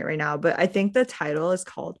confirming it right now, but I think the title is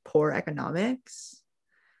called Poor Economics.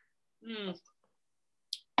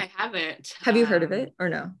 I haven't. Have you heard of it or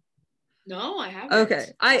no? No, I haven't. Okay,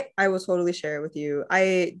 I will totally share it with you.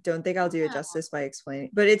 I don't think I'll do it justice by explaining,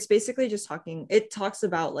 but it's basically just it talks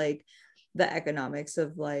about like the economics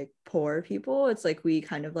of like poor people. It's like we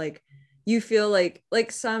kind of like, you feel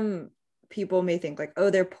like some people may think like, oh,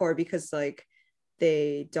 they're poor because like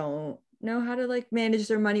they don't know how to like manage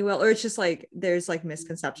their money well, or it's just like there's like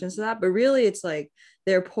misconceptions of that, but really it's like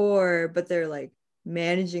they're poor but they're like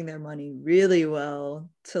managing their money really well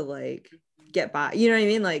to like get by, you know what I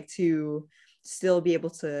mean, like to still be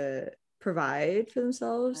able to provide for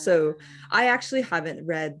themselves. So I actually haven't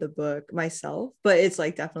read the book myself, but it's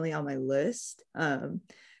like definitely on my list,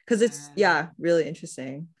 because it's really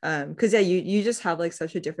interesting, because you just have like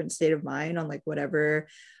such a different state of mind on like whatever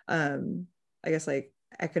I guess like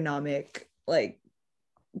economic like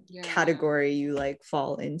category you like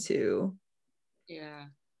fall into.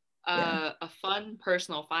 A fun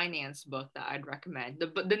personal finance book that I'd recommend.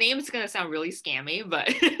 The name is gonna sound really scammy, but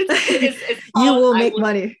it's You will make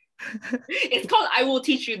money. It's called I Will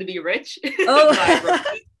Teach You to Be Rich. Oh.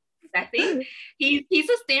 He's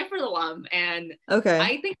a Stanford alum, and okay,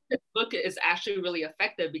 I think this book is actually really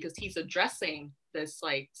effective because he's addressing this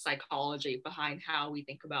like psychology behind how we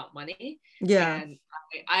think about money. And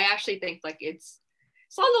I actually think like it's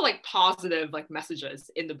a lot of like positive like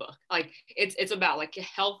messages in the book. Like it's about like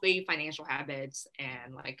healthy financial habits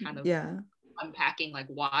and like kind of unpacking like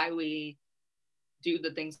why we do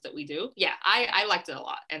the things that we do. I liked it a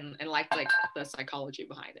lot, and liked like the psychology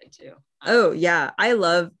behind it too.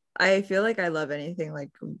 I feel like I love anything like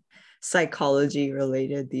psychology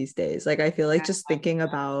related these days. Like I feel like just thinking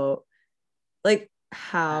about like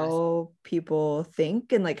how people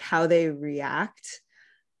think and like how they react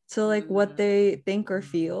to like what they think or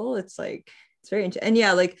feel, it's like it's very interesting.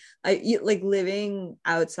 And like like living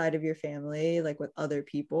outside of your family, like with other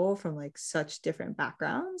people from like such different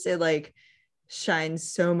backgrounds, it like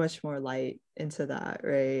shines so much more light into that,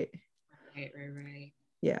 right? Right.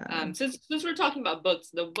 Yeah. Since we're talking about books,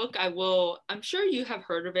 the book I'm sure you have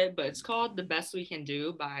heard of it, but it's called The Best We Can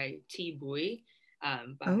Do by Thi Bui, by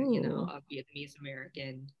Oh, a Vietnamese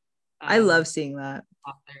American I love seeing that.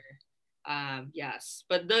 author. Yes,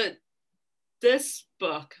 but this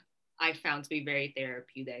book I found to be very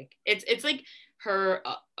therapeutic. It's like her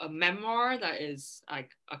a memoir that is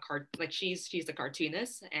like like she's a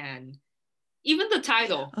cartoonist, and even the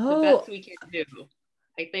title, The Best Oh, We Can Do,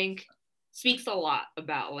 I think speaks a lot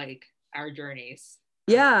about like our journeys.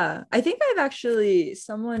 yeah. I think I've actually,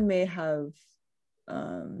 someone may have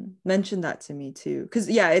mentioned that to me too. Cause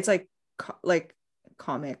yeah, it's like like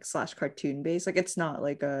comic slash cartoon based. Like it's not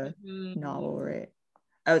like a novel, right?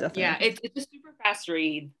 I would definitely Yeah, it's a super fast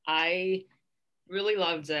read. I really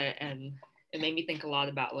loved it, and it made me think a lot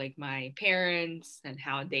about like my parents and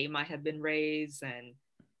how they might have been raised, and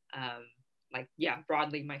like yeah,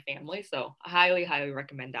 broadly my family. So I highly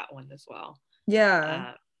recommend that one as well. yeah.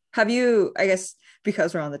 uh, Have you, I guess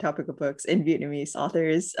because we're on the topic of books and Vietnamese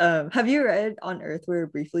authors, have you read On Earth We're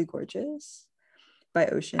Briefly Gorgeous by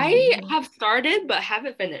Ocean I Vuong? have started but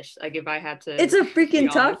haven't finished, like if I had It's to a be freaking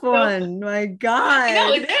honest. tough So, one. My I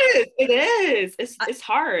know God. it is I, it's I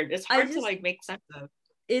hard to just, like make sense of.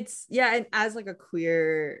 it's, yeah. And as like a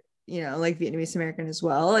queer, like Vietnamese American as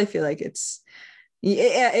well, I feel like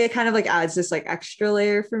it kind of like adds this like extra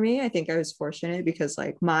layer for me. I think I was fortunate because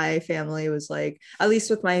like my family was like, at least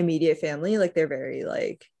with my immediate family, like they're very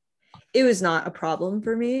like, it was not a problem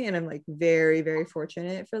for me. And I'm like very, very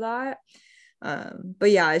fortunate for that.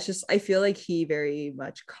 But yeah, it's just, I feel like he very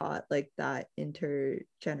much caught like that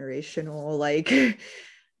intergenerational like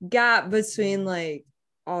gap between like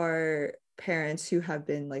our parents who have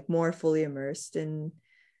been like more fully immersed in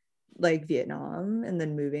like Vietnam and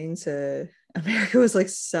then moving to America was like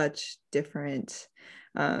such different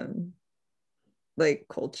um like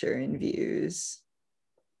culture and views.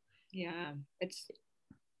 Yeah, it's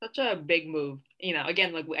such a big move,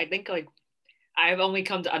 again, like I think like I've only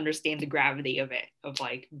come to understand the gravity of it, of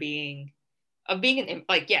like being an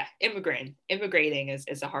like yeah, immigrating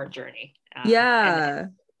is a hard journey. And Yeah.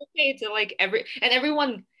 it's okay to like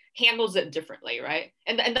everyone handles it differently, right?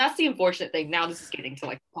 And that's the unfortunate thing. Now this is getting to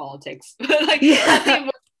like politics, but like that's the Yeah.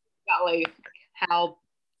 unfortunate about like how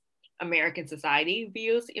American society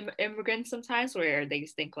views immigrants sometimes, where they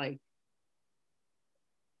just think like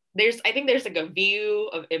I think there's like a view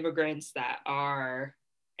of immigrants that are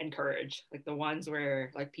encouraged, like the ones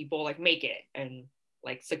where like people like make it and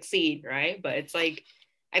like succeed, right? But it's like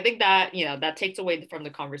I think that that takes away from the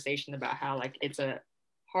conversation about how like it's a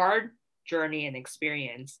hard journey and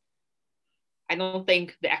experience. I don't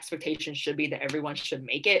think the expectation should be that everyone should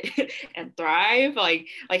make it and thrive. Like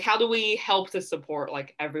how do we help to support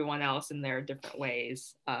like everyone else in their different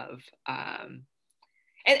ways of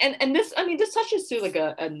and this, I mean, this touches to like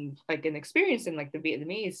an experience in like the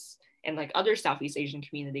Vietnamese and like other Southeast Asian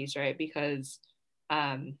communities, right? Because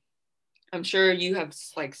um I'm sure you have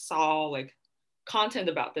like saw like content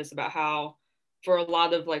about this, about how for a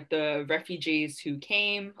lot of like the refugees who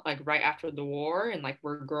came like right after the war and like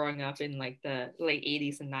were growing up in like the late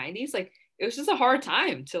 80s and 90s, like it was just a hard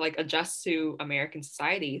time to like adjust to American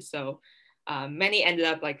society. So many ended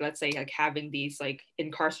up like, let's say, like having these like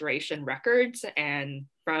incarceration records, and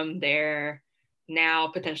from there now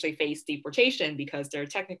potentially face deportation because they're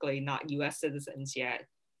technically not US citizens yet,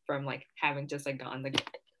 from like having just like gone like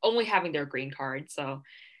only having their green card. So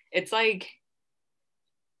it's like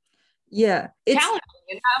Yeah, it's challenging.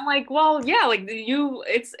 And I'm like, well, yeah, like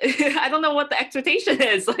it's I don't know what the expectation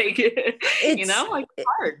is. Like, it's like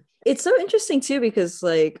hard. it's so interesting too because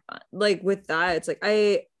like with that it's like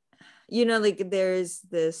like there's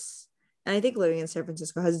this, and I think living in San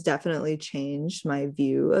Francisco has definitely changed my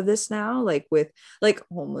view of this now, like with like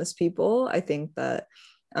homeless people. I think that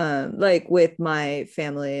like with my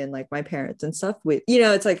family and like my parents and stuff, with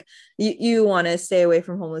it's like you want to stay away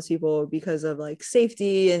from homeless people because of like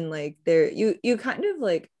safety, and like you kind of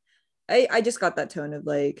like I just got that tone of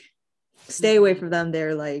like stay away from them.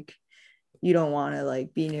 They're like, you don't want to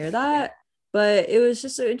like be near that. But it was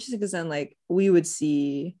just so interesting because then like we would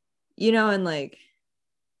see, and like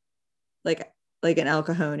like in El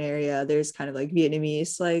Cajon area, there's kind of like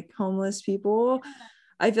Vietnamese like homeless people.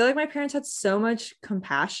 I feel like my parents had so much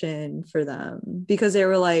compassion for them because they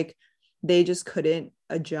were like, they just couldn't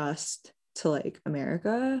adjust to like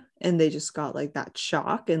America, and they just got like that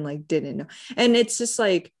shock and like didn't know. And it's just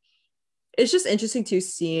like, it's just interesting to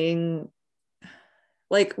seeing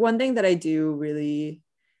like one thing that I do really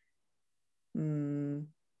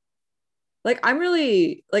like, I'm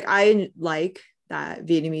really like, I like that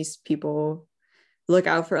Vietnamese people look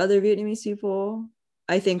out for other Vietnamese people.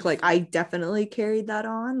 I think like I definitely carried that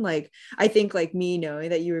on. Like I think like me knowing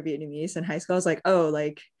that you were Vietnamese in high school, I was like, oh,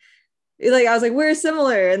 like I was like, we're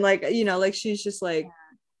similar. And like, you know, like she's just like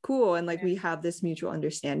cool. And like we have this mutual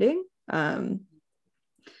understanding.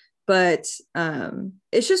 But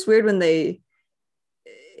it's just weird when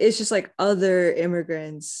it's just like other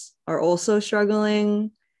immigrants are also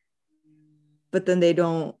struggling, but then they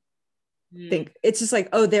don't think, it's just like,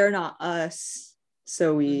 oh, they're not us.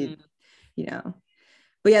 So we, you know,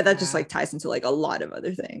 but yeah, that just like ties into like a lot of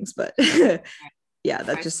other things. But yeah,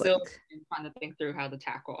 that just still like trying to think through how to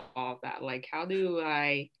tackle all of that. Like, how do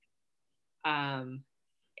I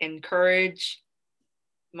encourage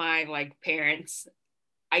my like parents'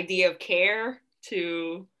 idea of care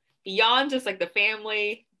to beyond just like the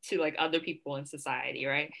family to like other people in society,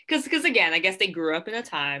 right? Because again, I guess they grew up in a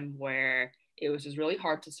time where it was just really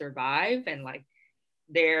hard to survive, and like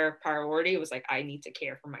their priority was like, I need to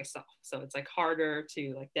care for myself. So it's like harder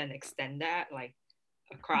to like then extend that like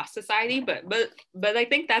across society. But I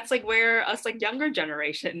think that's like where us like younger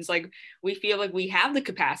generations, like we feel like we have the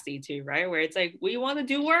capacity to, right? Where it's like we want to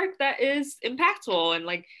do work that is impactful and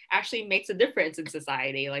like actually makes a difference in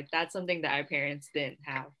society. Like that's something that our parents didn't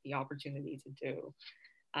have the opportunity to do.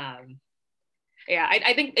 Yeah,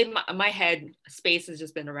 I think in my head space has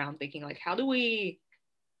just been around thinking like, how do we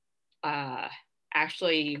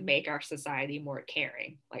actually make our society more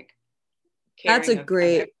caring? Like that's a caring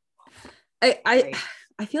great I right.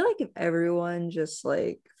 I feel like if everyone just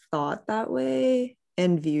like thought that way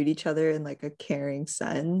and viewed each other in like a caring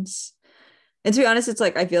sense. And to be honest, it's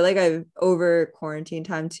like I feel like I've over quarantine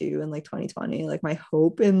time too in like 2020, like my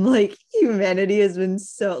hope in like humanity has been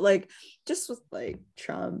so like just with like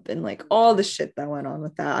Trump and like all the shit that went on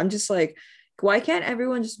with that. I'm just like, why can't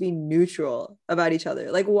everyone just be neutral about each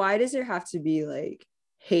other? Like, why does there have to be like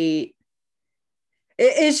hate?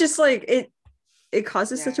 It's just like it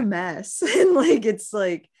causes such a mess. And like it's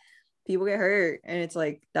like people get hurt, and it's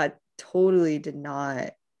like that totally did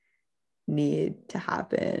not need to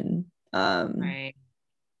happen. Right.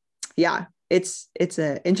 Yeah, it's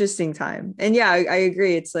an interesting time. And yeah, I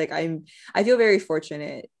agree. It's like I feel very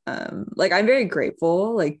fortunate. Like I'm very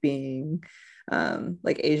grateful like being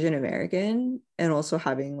like Asian American, and also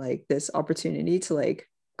having like this opportunity to like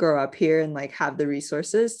grow up here and like have the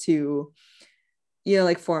resources to, you know,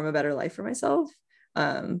 like form a better life for myself.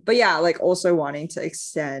 But yeah, like also wanting to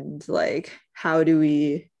extend like how do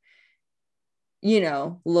we, you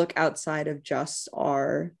know, look outside of just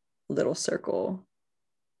our little circle.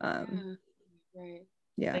 Right.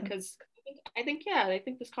 Yeah. Because I think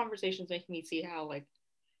this conversation is making me see how like,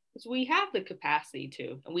 because we have the capacity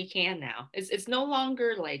to, and we can now. It's no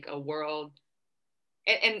longer like a world,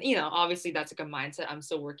 and you know, obviously that's like a mindset I'm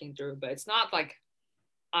still working through, but it's not like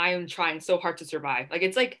I'm trying so hard to survive. Like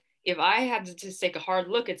it's like if I had to just take a hard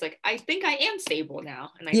look, it's like I think I am stable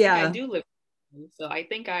now, and I think I do live. So I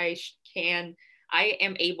think I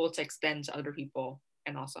am able to extend to other people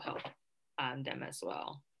and also help them as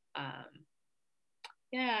well.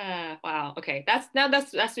 Yeah. Wow. Okay.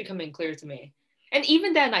 That's becoming clear to me. And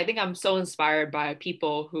even then, I think I'm so inspired by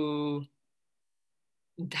people who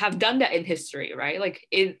have done that in history, right? Like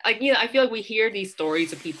you know, I feel like we hear these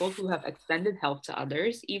stories of people who have extended help to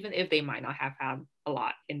others, even if they might not have had a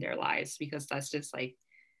lot in their lives, because that's just like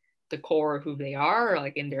the core of who they are, or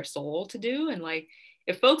like in their soul to do. And like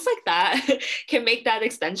if folks like that can make that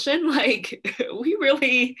extension, like we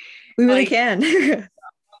really like, can.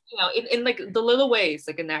 you know, in like the little ways,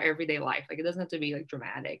 like in their everyday life. Like it doesn't have to be like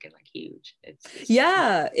dramatic and like huge. It's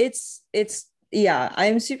Yeah, it's yeah,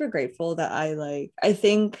 I'm super grateful that I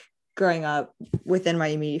think growing up within my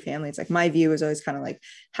immediate family, it's like my view was always kind of like,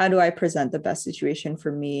 how do I present the best situation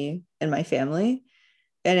for me and my family?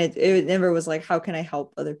 And it never was like, how can I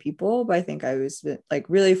help other people? But I think I was like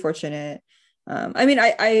really fortunate. I mean,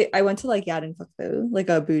 I went to like Yad and Fakto, like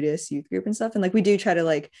a Buddhist youth group and stuff, and like we do try to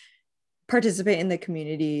like participate in the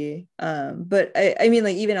community. But I mean,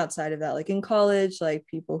 like even outside of that, like in college, like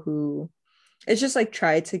people who it's just like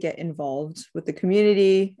try to get involved with the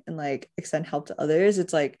community and like extend help to others.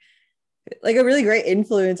 It's like a really great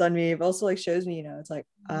influence on me, but also like shows me, you know, it's like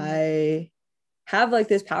I have like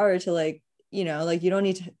this power to like, you know, like you don't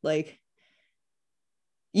need to like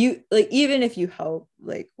you like even if you help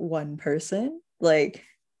like one person, like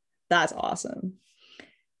that's awesome.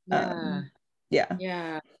 yeah. Yeah.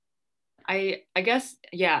 Yeah. I guess,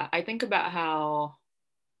 yeah, I think about how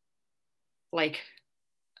like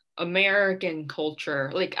American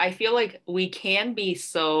culture, like I feel like we can be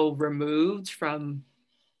so removed from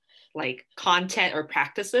like content or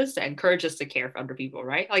practices that encourage us to care for other people,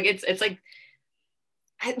 right? Like it's like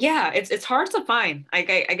yeah, it's hard to find. Like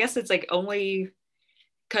I guess it's like only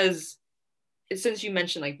because since you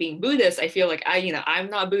mentioned like being Buddhist, I feel like I'm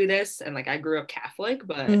not Buddhist and like I grew up Catholic,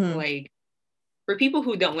 but Mhm. like for people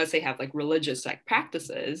who don't, let's say, have like religious like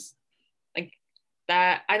practices, like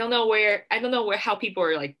that, I don't know where how people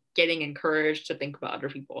are like getting encouraged to think about other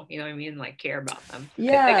people. You know what I mean? Like care about them.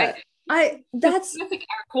 Yeah, Because that's I think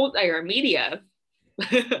our media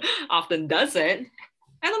often doesn't.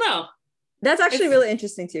 I don't know. actually It's really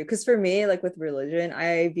interesting too, because for me, like with religion,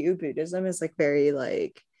 I view Buddhism as like very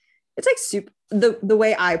like, it's like super, the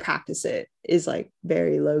way I practice it is like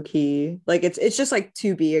very low key. Like it's just like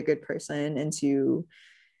to be a good person and to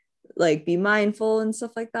like be mindful and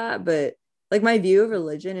stuff like that. But like my view of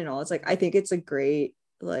religion and all, it's like I think it's a great,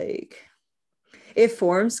 like, it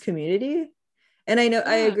forms community. And I know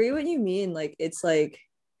I yeah. agree what you mean. Like it's like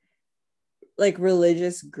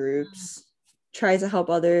religious groups try to help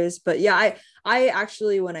others. But yeah, I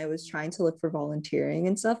actually, when I was trying to look for volunteering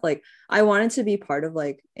and stuff, like I wanted to be part of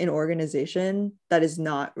like an organization that is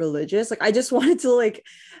not religious. Like I just wanted to like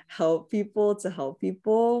help people to help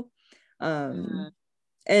people. Uh,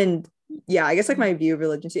 And yeah, I guess like my view of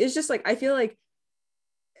religion is just like I feel like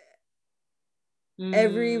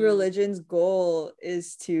every mm, religion's goal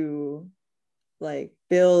is to like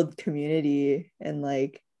build community and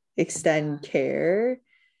like extend care.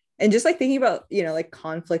 And just like thinking about, like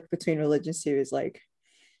conflict between religions too is like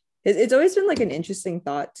it's always been like an interesting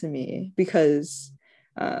thought to me because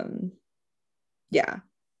um yeah,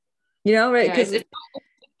 right, yeah, because it's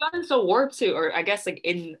gotten so warped too, or I guess like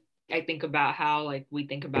I think about how like we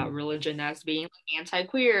think about religion as being like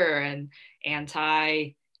anti-queer and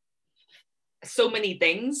anti so many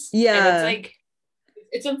things, and it's yeah, like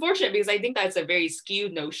it's unfortunate because I think that's a very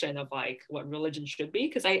skewed notion of like what religion should be.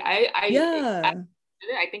 Because yeah,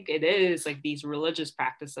 I think it is like these religious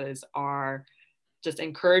practices are just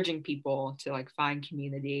encouraging people to like find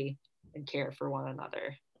community and care for one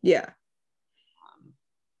another. yeah, Um,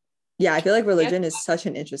 yeah, I feel like yes, religion is such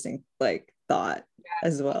an interesting like thought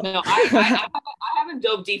as well. no, I haven't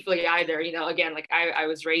dove deeply either. You know, again, like I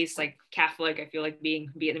was raised like Catholic. I feel like being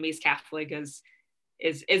Vietnamese Catholic is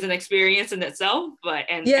an experience in itself, but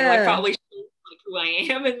and like Yeah, probably like who I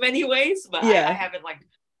am in many ways, but I yeah, haven't like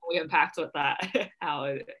fully unpacked with that how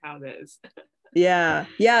it is. yeah,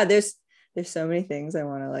 there's so many things I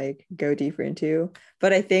want to like go deeper into,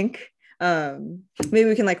 but I think maybe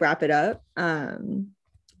we can like wrap it up.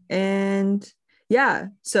 And yeah,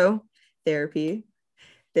 so therapy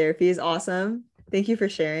therapy is awesome. Thank you for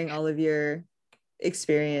sharing all of your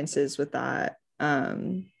experiences with that.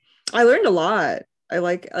 I learned a lot. I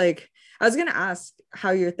was gonna ask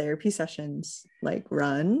how your therapy sessions like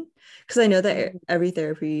run, because I know that every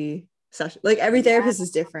therapy session, like every Yeah. therapist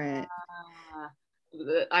is different.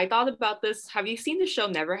 I thought about this. Have you seen the show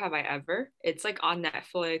Never Have I Ever? It's like on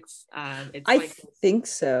Netflix. It's I like think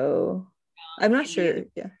so. I'm not the sure.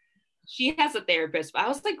 Yeah. she has a therapist, but I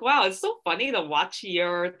was like, wow, it's so funny to watch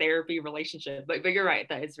your therapy relationship. But you're right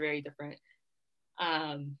that it's very different.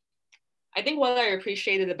 Um, I think what I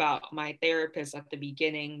appreciated about my therapist at the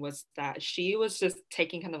beginning was that she was just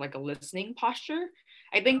taking kind of like a listening posture.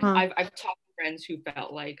 I think Uh-huh. I've talked to friends who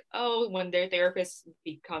felt like, oh, when their therapist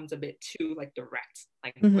becomes a bit too like direct,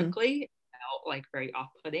 like Mm-hmm. quickly, it felt like very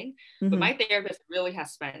off-putting. But Mm-hmm. my therapist really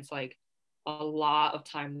has spent like a lot of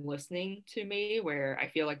time listening to me, where I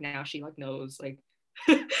feel like now she like knows like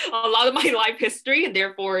a lot of my life history, and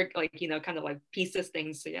therefore like kind of like pieces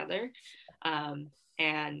things together.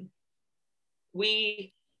 And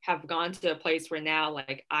we have gone to a place where now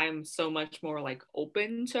like I'm so much more like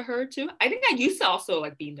open to her too. I think I used to also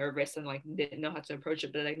like be nervous and like didn't know how to approach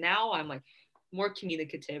it, but like now I'm like more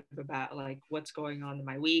communicative about like what's going on in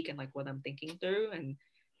my week and like what I'm thinking through, and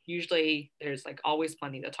usually there's like always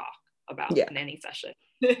plenty to talk about Yeah. in any session.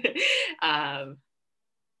 um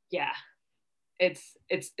yeah, it's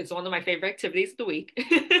one of my favorite activities of the week.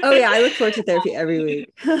 Oh yeah, I look forward to therapy every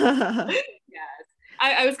week. Yes.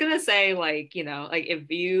 I was gonna say like like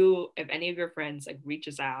if any of your friends like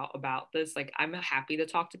reaches out about this, like I'm happy to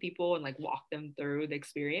talk to people and like walk them through the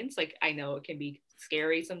experience. Like I know it can be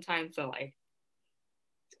scary sometimes to like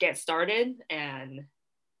get started, and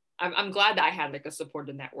I'm glad that I had like a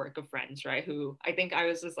supportive network of friends, right, who I think I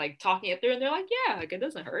was just like talking it through and they're like, yeah, like it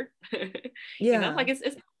doesn't hurt. Yeah. Like it's a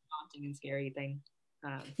daunting and scary thing.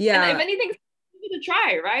 And if Yeah. anything to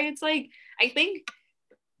try, right, it's like I think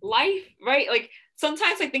life, right? Like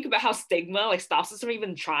sometimes I think about how stigma like stops us from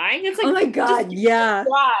even trying. It's Oh like my just God. give it a Yeah.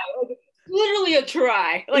 try, like, literally a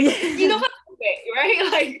try. Like you know Yeah. how to do it,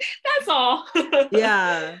 right? Like that's all.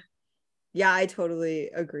 Yeah. Yeah, I totally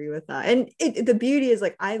agree with that. And the beauty is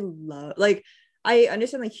like I love like I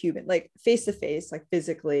understand like human, like face to face, like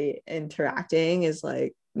physically interacting is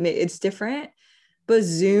like it's different, but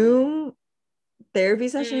Zoom therapy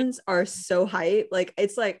sessions are so hype. Like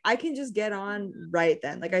it's like I can just get on right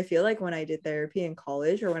then. Like I feel like when I did therapy in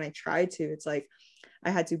college or when I tried to, it's like I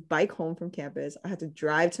had to bike home from campus, I had to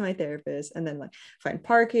drive to my therapist and then like find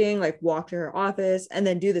parking, like walk to her office and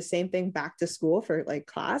then do the same thing back to school for like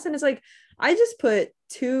class. And it's like I just put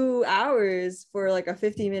 2 hours for like a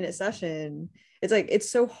 50-minute session. It's like it's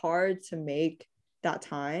so hard to make that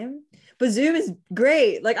time, but Zoom is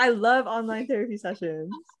great. Like I love online therapy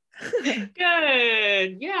sessions.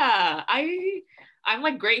 Good. Yeah. I'm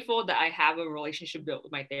like grateful that I have a relationship built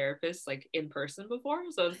with my therapist like in person before.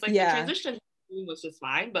 So it's like the transition was just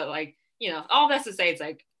fine. But like, you know, all that's to say it's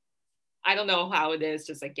like I don't know how it is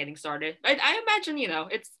just like getting started. I imagine, you know,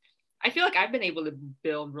 I feel like I've been able to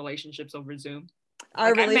build relationships over Zoom.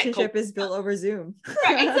 Our like, relationship is built over Zoom.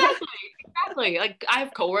 Right, exactly. Like I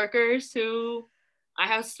have coworkers who I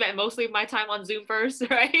have spent mostly of my time on Zoom first,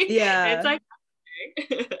 right? Yeah. And it's like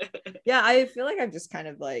yeah, I feel like I'm just kind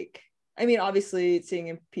of like, I mean, obviously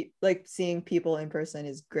seeing people in person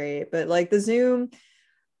is great, but like the Zoom,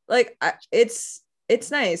 like it's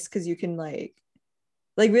nice because you can like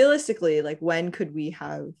realistically, like when could we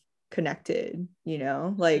have connected, you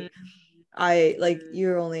know, like I like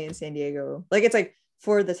you're only in San Diego, like it's like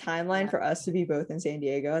for the timeline for us to be both in San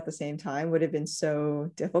Diego at the same time would have been so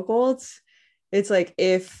difficult. It's like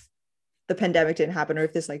if the pandemic didn't happen or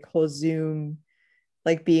if this like whole Zoom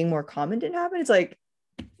like being more common didn't happen, it's like,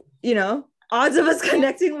 you know, odds of us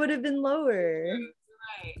connecting would have been lower.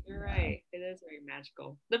 You're right. It is very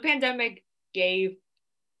magical. The pandemic gave,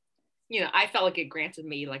 you know, I felt like it granted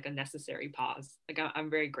me like a necessary pause. Like I'm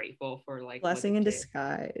very grateful for like blessing in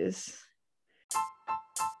disguise.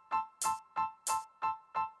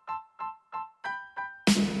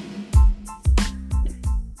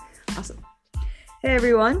 Awesome. Hey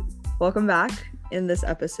everyone, welcome back. In this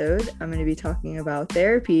episode, I'm going to be talking about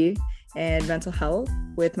therapy and mental health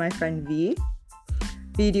with my friend V.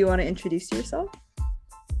 V, do you want to introduce yourself?